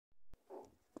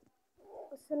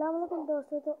अस्सलाम वालेकुम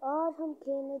दोस्तों। तो आज हम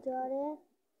खेलने जा रहे हैं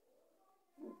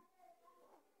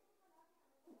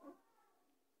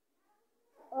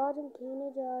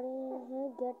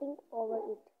गेटिंग ओवर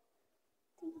इट।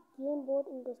 गेम बहुत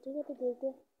इंटरेस्टिंग है, तो देखते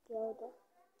हैं क्या होता है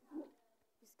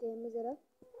इस गेम में। ज़रा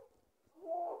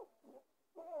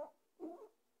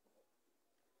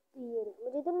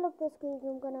मुझे तो नहीं लगता इस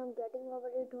गेम का नाम गेटिंग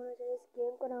ओवर इट होना चाहिए। इस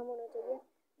गेम का नाम होना चाहिए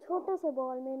छोटे से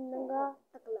बॉल में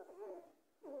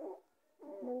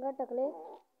नंगा टकले।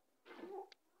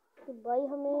 तो भाई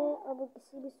हमें अब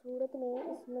किसी भी सूरत में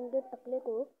इस नंगे टकले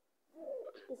को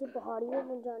किसी पहाड़ी में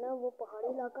पहुंचाना। वो पहाड़ी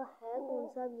इलाका है कौन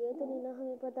सा ये तो नहीं ना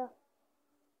हमें पता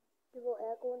कि वो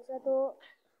है कौन सा। तो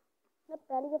मैं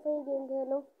पहली दफ़ा ये गेम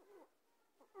खेलो।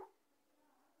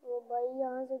 वो भाई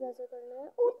यहाँ से कैसे करना है?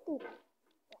 उठती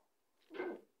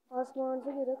आसमान से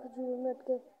गिरे खजूर में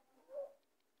अटके।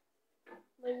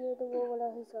 भाई ये तो वो वाला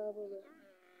हिसाब हो गया।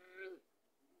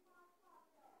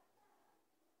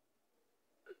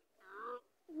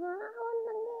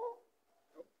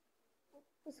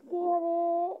 इसके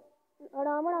हमें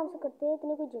आराम से करते हैं,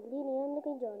 इतनी कोई जल्दी नहीं है, हमने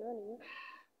कहीं जाना नहीं है।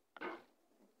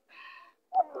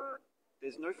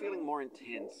 There's no feeling more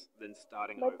intense than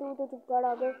starting भाई तू over. तो चुप कर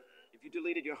आगे। If you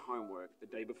deleted your homework the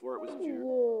day before it was due,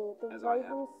 ये तो as I भाई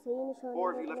have, हम सही निशानी or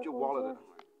if you पे left your पहुंचे wallet हैं। at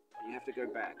home and you have to go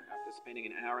back after spending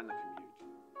an hour in the commute.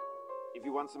 If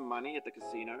you want some money at the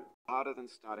casino, harder than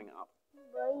starting up.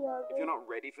 भाई If you're not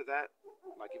ready for that,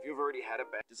 like if you've already had a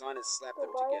bad, designers slap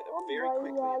them भाई together ओ very भाई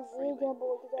quickly यार and ये freely, क्या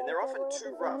बोलते जा and रहे they're हैं? often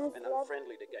too rough and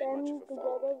unfriendly to gain much of a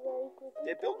following.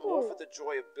 They're built more for the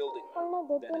joy of building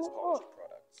than as polished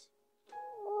products.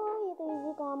 ये तो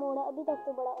इजी काम हो रहा है। अभी तक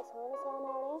तो बड़ा आसान आ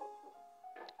रहा है।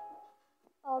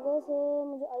 आगे से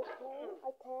मुझे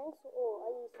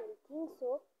थिंक सो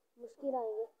मुश्किल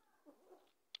आएंगे।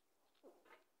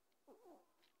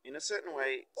 In a certain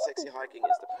way, sexy hiking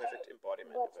is the perfect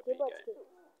embodiment of a B-game.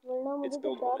 It's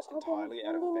built almost entirely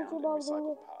out of found and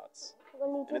recycled parts,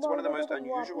 and it's one of the most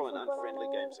unusual and unfriendly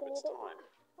games of its time.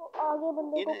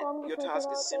 In it, your task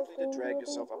is simply to drag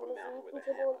yourself up a mountain with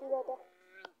a hammer.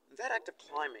 That act of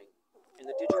climbing, in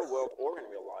the digital world or in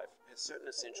real life, has certain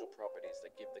essential properties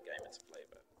that give the game its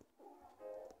flavor.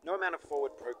 No amount of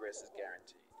forward progress is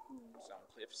guaranteed. Some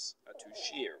cliffs are too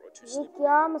sheer or too slippery,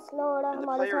 and the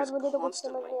player is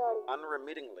constantly,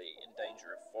 unremittingly in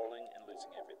danger of falling and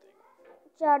losing everything.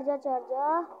 चार्जा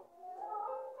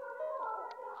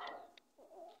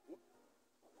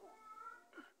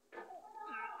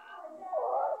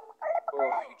Oh,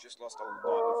 you just lost a lot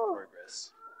of progress.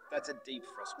 That's a deep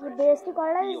frustration, बेइज्जती a कर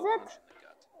रहा है real इज्जत। punch in the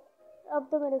gut. अब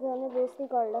तो मेरे ख्याल में बेइज्जती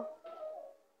कर ला।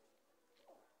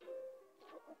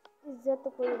 इज्जत तो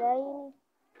कोई रहा ही नहीं।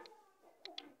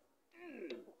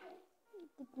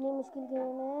 कितनी मुश्किल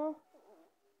गेम है।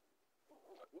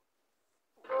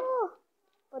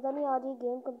 पता नहीं आज ये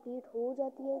गेम कंप्लीट हो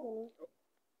जाती है कि नहीं।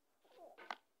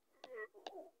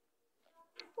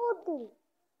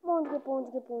 पहुंच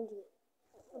गए।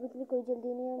 अब इतनी कोई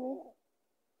जल्दी नहीं है हमें।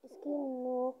 इसकी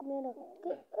नोक में रख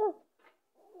के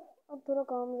अब थोड़ा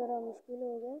काम ज़रा मुश्किल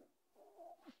हो गया।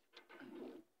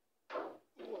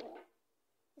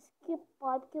 इसके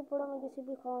पाइप के ऊपर हमें किसी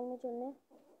भी खान में चलने।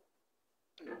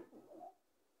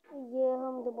 ये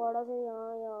हम दोबारा से यहाँ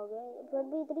आ गए। फिर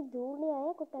भी इतनी दूर नहीं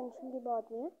आए, कोई टेंशन की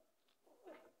बात नहीं है।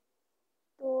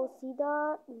 तो सीधा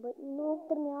नोक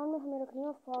दरमियान में हमें रखनी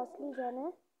है, फास्टली जाना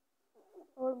है।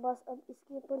 और बस अब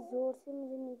इसके ऊपर जोर से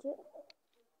मुझे नीचे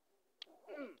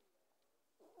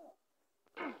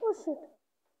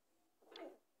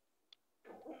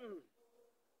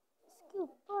इसके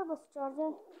ऊपर बस चढ़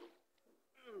जाए।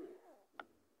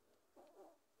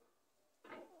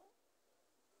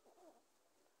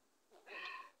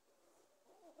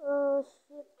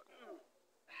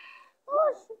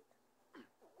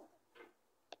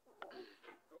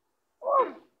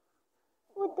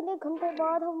 इतने घंटे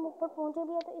बाद हम ऊपर पहुंचे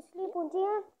भी है, तो इसलिए पहुंचे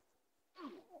हैं।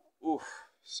 Oof,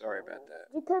 sorry about that.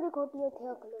 जिथे भी खोटी उथे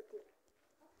अकल होती।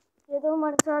 ये तो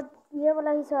हमारे साथ ये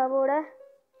वाला हिसाब हो रहा है।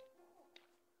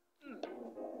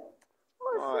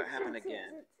 Oh, it happened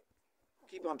again.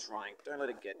 Keep on trying. Don't let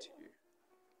it get to you.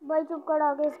 भाई चुप कर।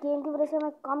 आगे इस गेम की वजह से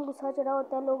हमें कम गुस्सा चढ़ा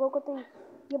होता है लोगों को, तो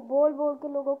ये बोल के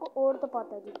लोगों को और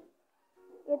तपाता जी।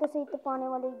 ये तो सही तपाने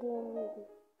वाली गेम नहीं थी।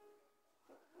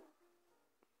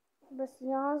 बस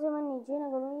यहाँ से मैं नीचे ना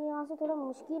करूँगी, यहाँ से थोड़ा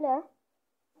मुश्किल है,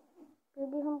 फिर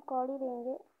भी हम कर ही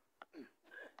देंगे।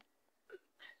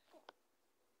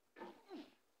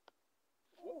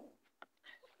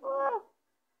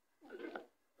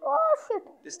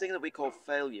 This thing that we call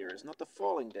failure is not the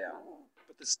falling down,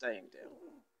 but the staying down.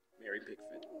 Mary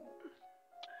Pickford.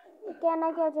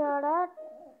 कहना क्या चाह रहा है?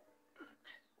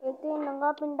 एक तो ये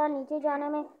नंगा पिंडा नीचे जाने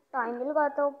में टाइम भी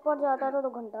लगाता, ऊपर जाता तो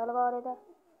घंटा लगा रहता।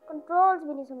 कंट्रोल्स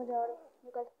भी नहीं समझ आ रहे।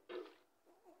 निकल।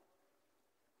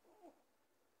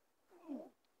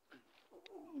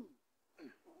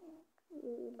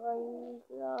 भाई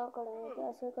क्या करें,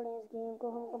 कैसे करें इस गेम को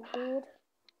हम कंप्लीट।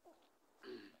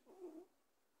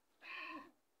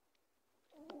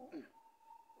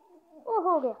 ओ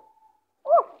हो गया।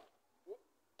 ओ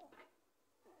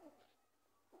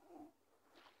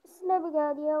इसने भी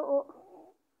कह दिया। ओ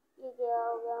ये क्या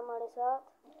हो गया हमारे साथ।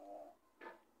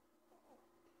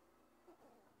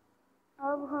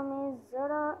 अब हमें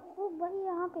जरा ओ भाई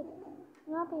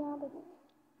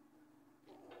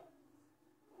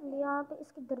यहाँ पे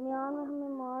इसके दरमियान में हमें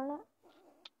मारना।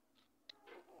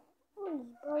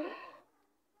 भाई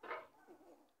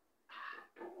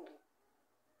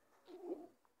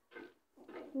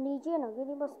नीचे ना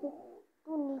गिरी बस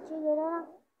तू नीचे गिरा ना।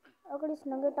 अगर इस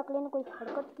नंगे टकले ने कोई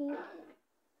हरकत की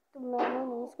तो मैंने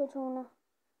नहीं इसको छूना।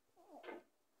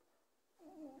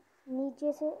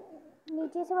 नीचे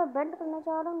से मैं बेंड करना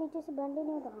चाह रहा हूँ, नीचे से बेंड ही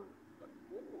नहीं होता।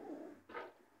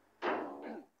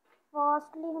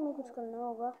 फास्टली हमें कुछ करना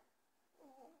होगा।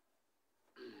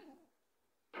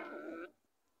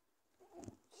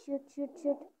 शिट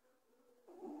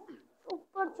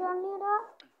ऊपर चढ़ नहीं रहा।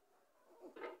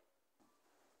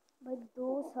 भाई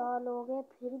 2 साल हो गए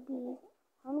फिर भी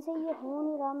हमसे ये हो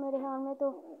नहीं रहा। मेरे ख्याल में तो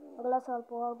अगला साल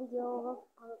पहुँच भी गया होगा,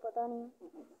 हमें पता नहीं।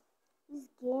 इस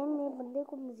गेम में बंदे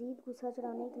को मज़ीद गुस्सा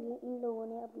चढ़ाने के लिए इन लोगों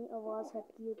ने अपनी आवाज़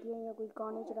सेट की होती है या कोई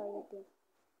गाने चढ़ाए होते हैं।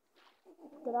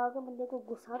 चढ़ा के बंदे को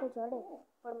गुस्सा तो चढ़े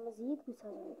पर मज़ीद गुस्सा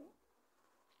चढ़े।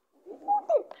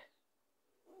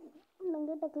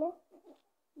 नंगे टकले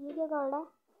ये क्या कर रहा है।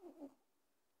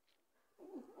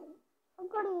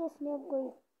 अगर इसने कोई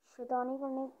शैतानी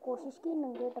करने की कोशिश की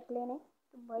नंगे टकले ने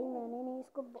तो भाई मैंने नहीं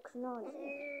इसको बख्शना।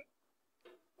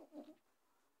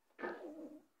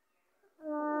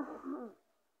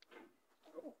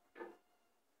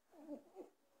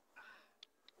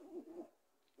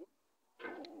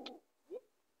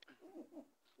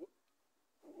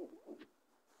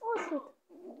 ओ शिट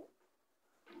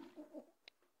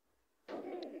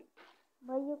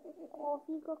भाई ये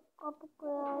कॉफी का कप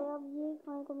गया है। अब ये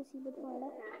कहाँ को मुसीबत वाला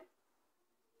है।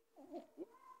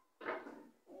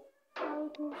 आई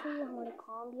थिंक से ये हमारे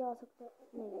काम भी आ सकता है।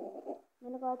 नहीं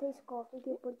मैंने कहा था इस कॉफी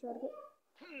के ऊपर चढ़ के।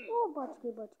 ओ बच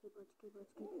गए।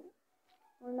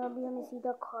 वरना अभी हमें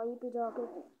सीधा खाई पे जाके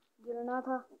गिरना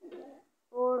था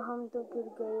और हम तो गिर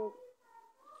गए।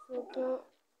 सोचो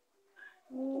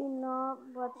ना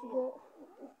बच गए।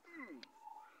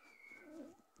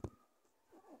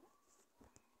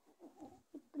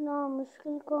 इतना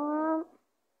मुश्किल काम।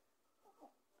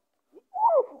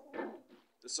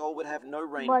 The soul would have no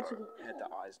rainbow, had the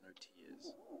eyes no tears.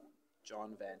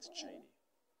 John Vance Cheney.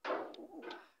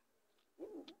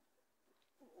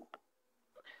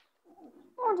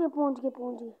 पहुंच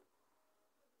गए।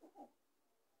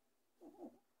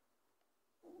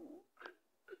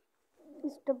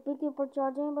 इस डब्बे के ऊपर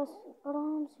चढ़ जाएं बस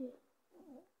आराम से।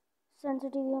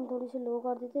 सेंसिटिविटी हम थोड़ी सी लो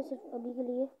कर देते सिर्फ अभी के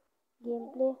लिए। गेम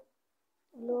प्ले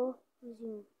लो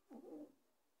रिज्यूम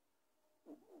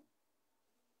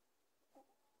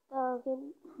ताकि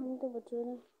हम तो बचे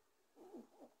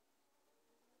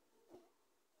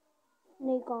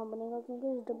नहीं काम बनेगा,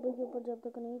 क्योंकि इस डब्बे के ऊपर जब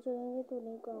तक नहीं चढ़ेंगे तो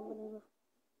नहीं काम बनेगा।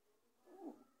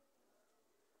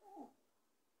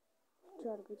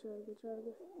 चढ़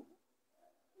गए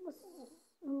बस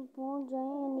हम पहुंच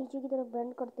जाएं। नीचे की तरफ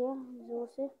बेंड करते हैं जोर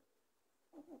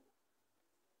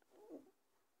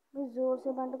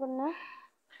से बेंड करना है।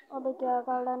 अबे क्या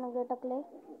कर रहा है नंगे टकले।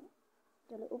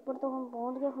 चलो ऊपर तो हम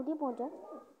पहुंच गए, खुद ही पहुंचा।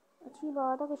 अच्छी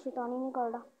बात है कि शैतानी नहीं कर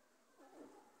रहा।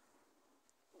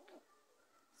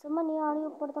 समझ नहीं आ रही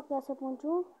ऊपर तक कैसे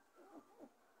पहुंचूं।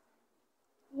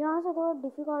 यहाँ से थोड़ा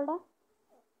डिफिकल्ट है।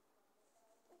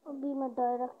 अभी मैं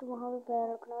डायरेक्ट वहाँ पे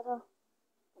पैर रखना था।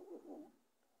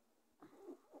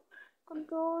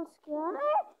 कंट्रोल्स क्या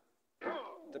है।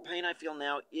 The pain I feel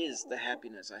now is the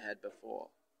happiness I had before.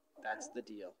 That's the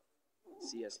deal.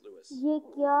 C.S. Lewis. ये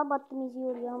क्या बदतमीजी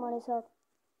हो रही है हमारे साथ।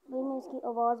 भाई मैं इसकी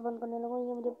आवाज़ बंद करने लगा,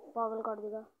 ये मुझे पागल कर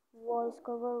देगा। वॉइस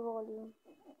कवर वॉल्यूम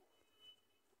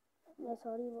या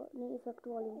सॉरी नहीं, इफेक्ट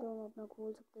वॉल्यूम तो हम अपना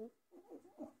खोल सकते हैं।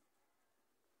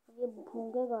 ये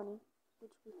भूंगेगा नहीं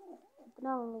कुछ भी,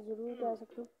 इतना मैं ज़रूर कह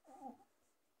सकता हूँ।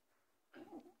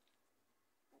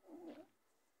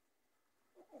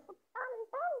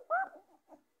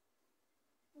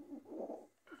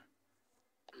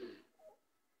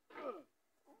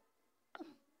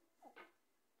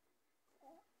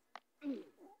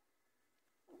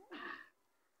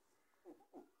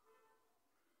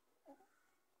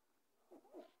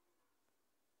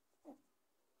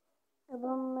 अब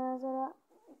हम मैं ज़रा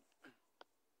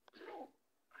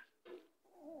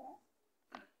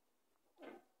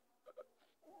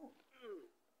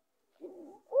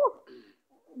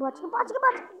बच के बच के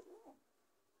बच के।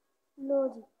 लो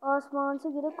जी, आसमान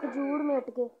से गिरे खजूर में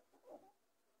अटके।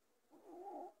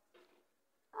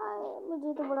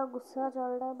 मुझे तो बड़ा गुस्सा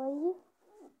चल रहा है भाई। ये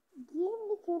गेम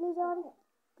भी खेली जा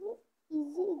रही,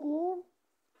 easy game.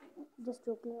 Just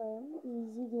joking, I am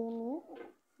easy game है।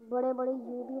 बड़े बड़े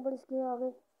यूट्यूबर इसके आगे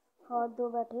हाथ धो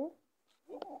बैठे,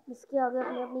 इसके आगे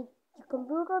अपने अपनी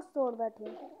कंप्यूटर तोड़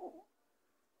बैठे।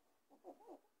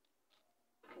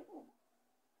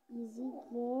 Easy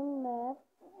game map.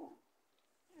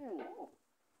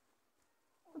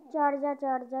 चढ़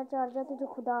जा तुझे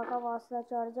खुदा का वास्ता,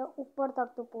 चढ़ जा ऊपर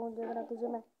तक तो पहुंच जाएगा ना। तुझे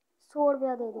मैं 100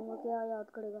 रुपया दे दूंगा, क्या याद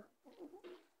करेगा?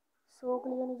 100 के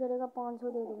लिए नहीं चलेगा,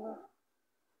 500 दे दूंगा।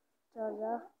 चढ़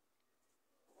जा।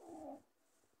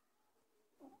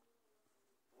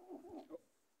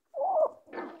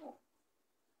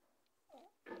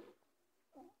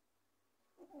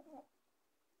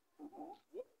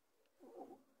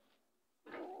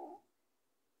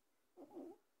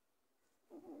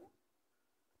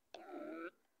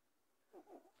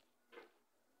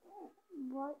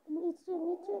 नीचे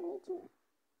नीचे नीचे नीचे।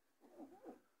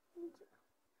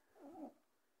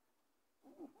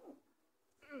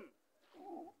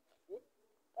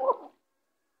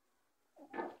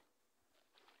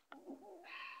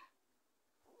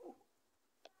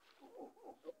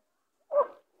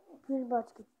 फिर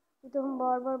बच गई। ये तो हम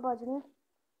बार बार बच रहे हैं।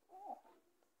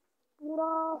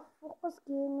 पूरा फोकस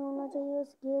गेम में होना चाहिए।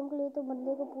 इस गेम के लिए तो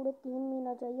बंदे को पूरे 3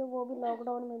 महीना चाहिए, वो भी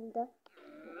लॉकडाउन में मिलता है।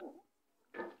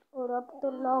 और अब तो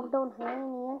लॉकडाउन है ही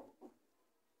नहीं है।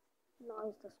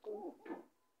 Nice the school.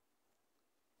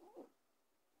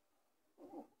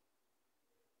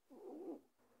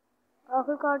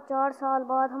 आखिरकार 4 साल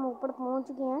बाद हम ऊपर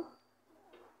पहुंच गए हैं।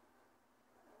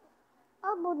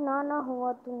 अब ना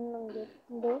हुआ तुम नंगे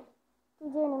दे,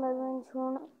 तुझे नहीं मैं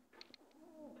छोड़।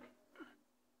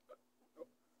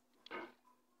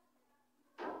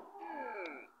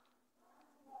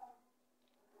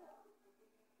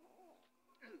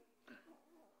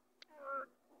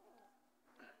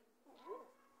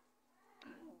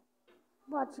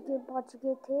 बच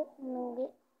गए थे नंगे।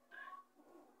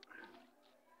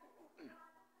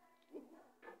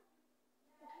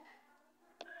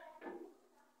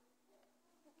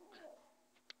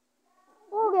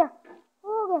 हो गया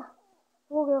हो गया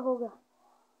हो गया हो गया।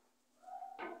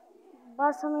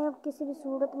 बस हमें अब किसी भी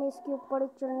सूरत में इसके ऊपर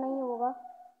चढ़ना ही होगा।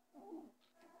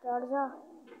 चढ़ जा,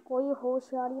 कोई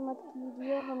होशियारी मत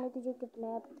कीजिए, हमने तुझे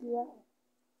किडनैप किया।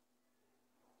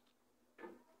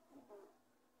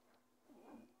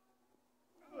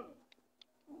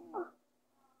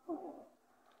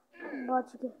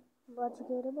 बच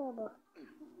गए रे बाबा,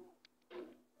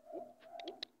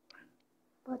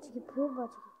 बच गए, फिर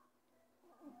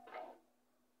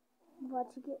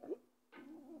बच गए।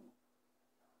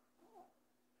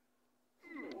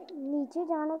 नीचे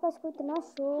जाने का इसको इतना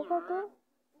शौक है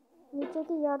कि नीचे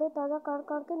की यादें ताज़ा कर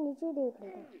करके नीचे देख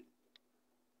लेते हैं।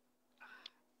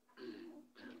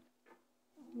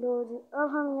 लो जी, अब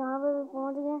हम यहाँ पे भी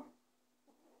पहुँच गए।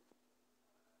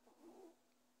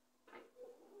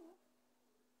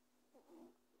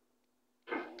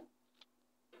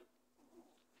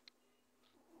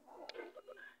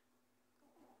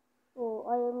 ओ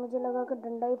अरे, मुझे लगा कि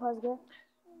डंडा ही फंस गया।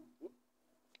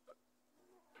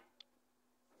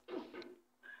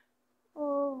 ओ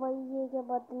भाई, ये क्या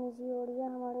बदतमीजी हो रही है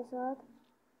हमारे साथ।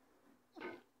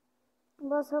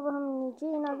 बस अब हम नीचे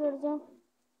ही ना गिर जाएं।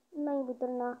 नहीं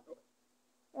उतरना,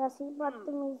 ऐसी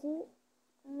बदतमीजी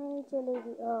नहीं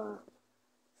चलेगी।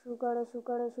 शुक्र है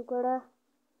शुक्र है शुक्र है।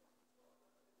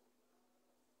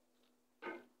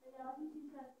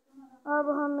 अब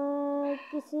हमें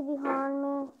किसी भी हाल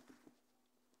में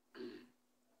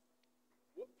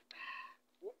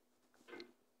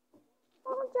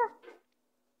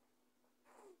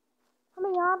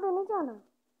हमें यहाँ पे नहीं जाना।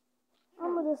 अब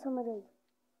मुझे समझ आई।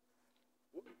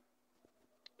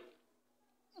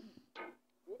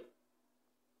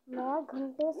 मैं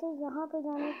घंटे से यहाँ पे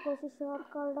जाने की कोशिश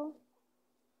कर रहा हूँ।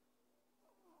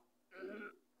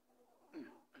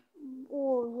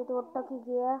 ओ ये तो अटक ही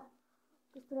गया।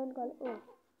 किस तरह निकाल? ओ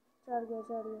चढ़ गया।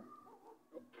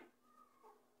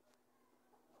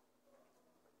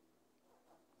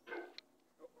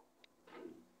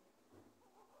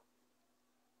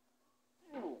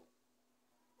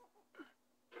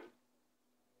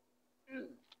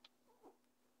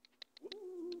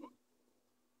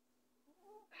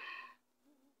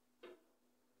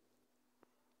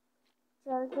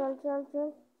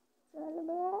 चल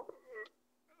बे।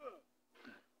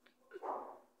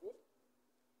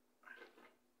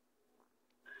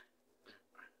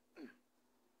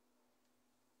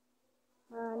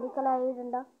 निकल आया ये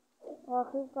डंडा।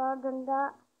 आखिरकार डंडा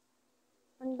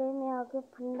अंडे में आके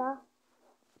फंदा।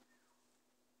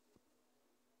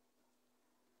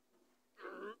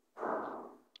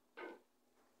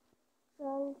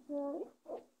 चल चल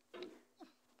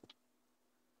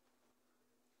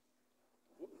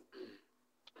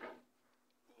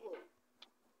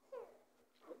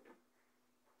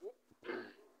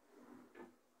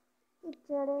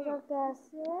चढ़ेगा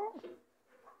कैसे?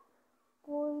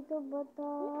 कोई तो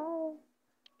बताए।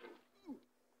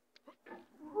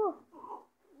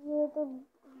 ये तो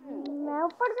मैं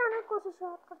ऊपर जाने की कोशिश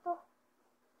करता हूँ।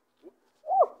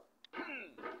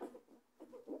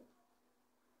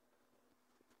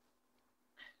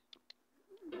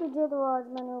 तुझे तो आज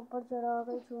मैंने ऊपर चढ़ा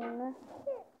कर छोड़ना।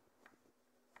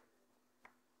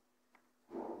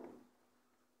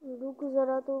 रुक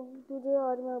जरा, तो तुझे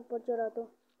आज मैं ऊपर चढ़ाता हूँ।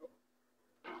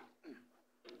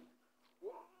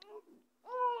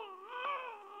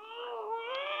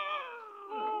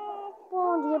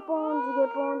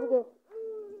 पहुंच गए।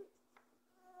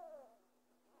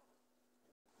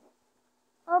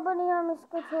 अब नहीं हम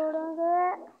इसको छोड़ेंगे।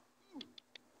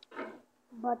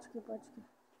 बच के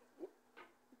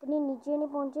इतनी नीचे नहीं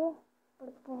पहुंचे, पर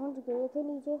पहुंच गए थे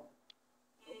नीचे।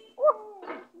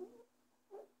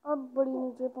 अब बड़ी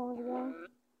नीचे पहुंच गए।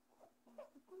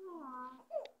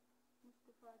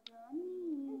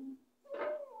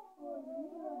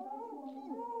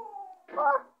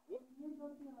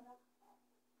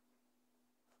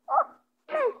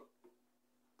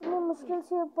 इतनी मुश्किल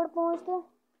से ऊपर पहुंचते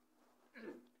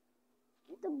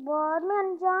तो बाद में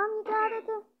अंजाम ही क्या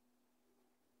देते।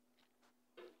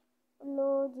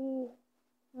 लो जी,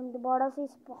 हम दोबारा से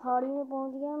इस पहाड़ी में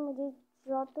पहुंच गए। मुझे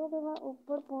चाहता हूँ कि मैं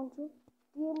ऊपर पहुंचूं,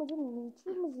 तो ये मुझे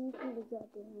नीचे मजीद में ले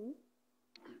जाते हैं।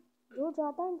 जो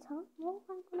जाता है इंसान वो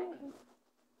फल नहीं होता।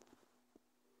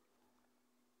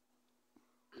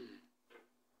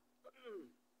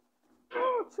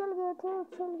 उछल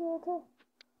गए थे।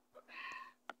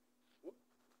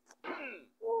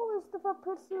 इस दफा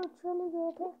फिर से उछल ही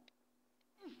गए थे।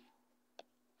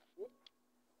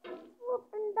 वो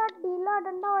डंडा ढीला,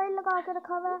 डंडा ऑयल लगा के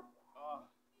रखा हुआ है।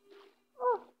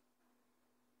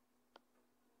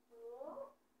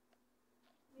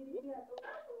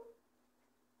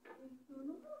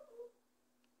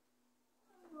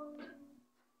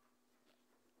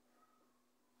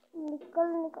 निकल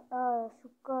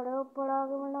शुक्र है ऊपर आ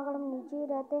गए, वरना अगर हम नीचे ही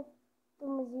रहते तो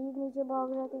मजीद नीचे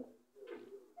भाग जाते।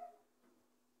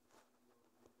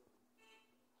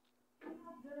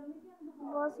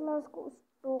 बस मैं उसको उस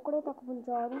टोकरे तक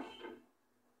पहुंचा दूं।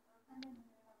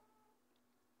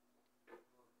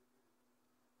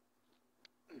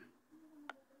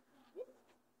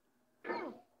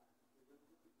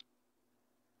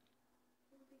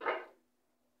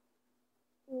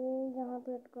 ये यहाँ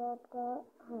पे अटका आपका।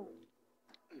 हाँ,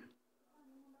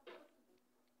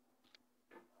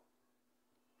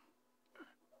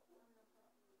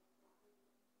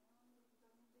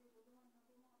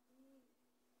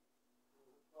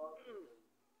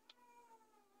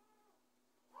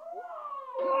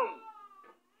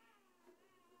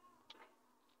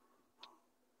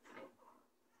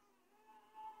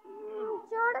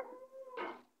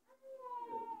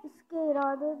 इसके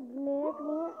इरादे नेक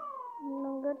नहीं,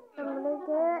 नंगे टंगले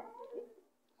के।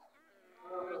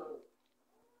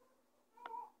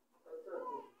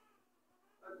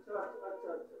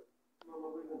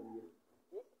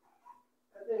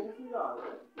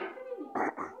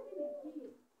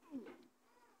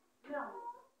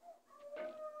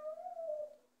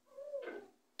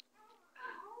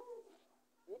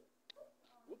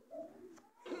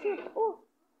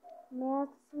 मैं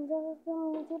समझा कि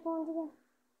हम नीचे पहुंच गए।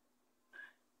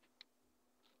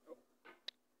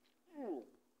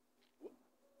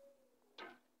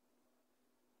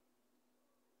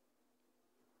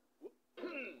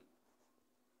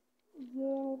 ये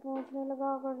नहीं पहुंचने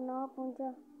लगा, अगर ना पहुंचा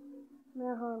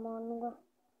मैं हार मान लूंगा।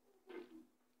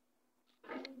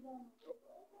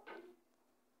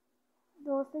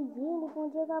 दोस्तों ये नहीं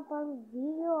पहुंचेगा पर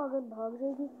वीडियो आगे भाग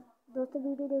जाएगी। दोस्तों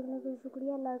वीडियो देखने के लिए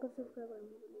शुक्रिया। लाइक और सब्सक्राइब करने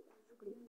के लिए शुक्रिया।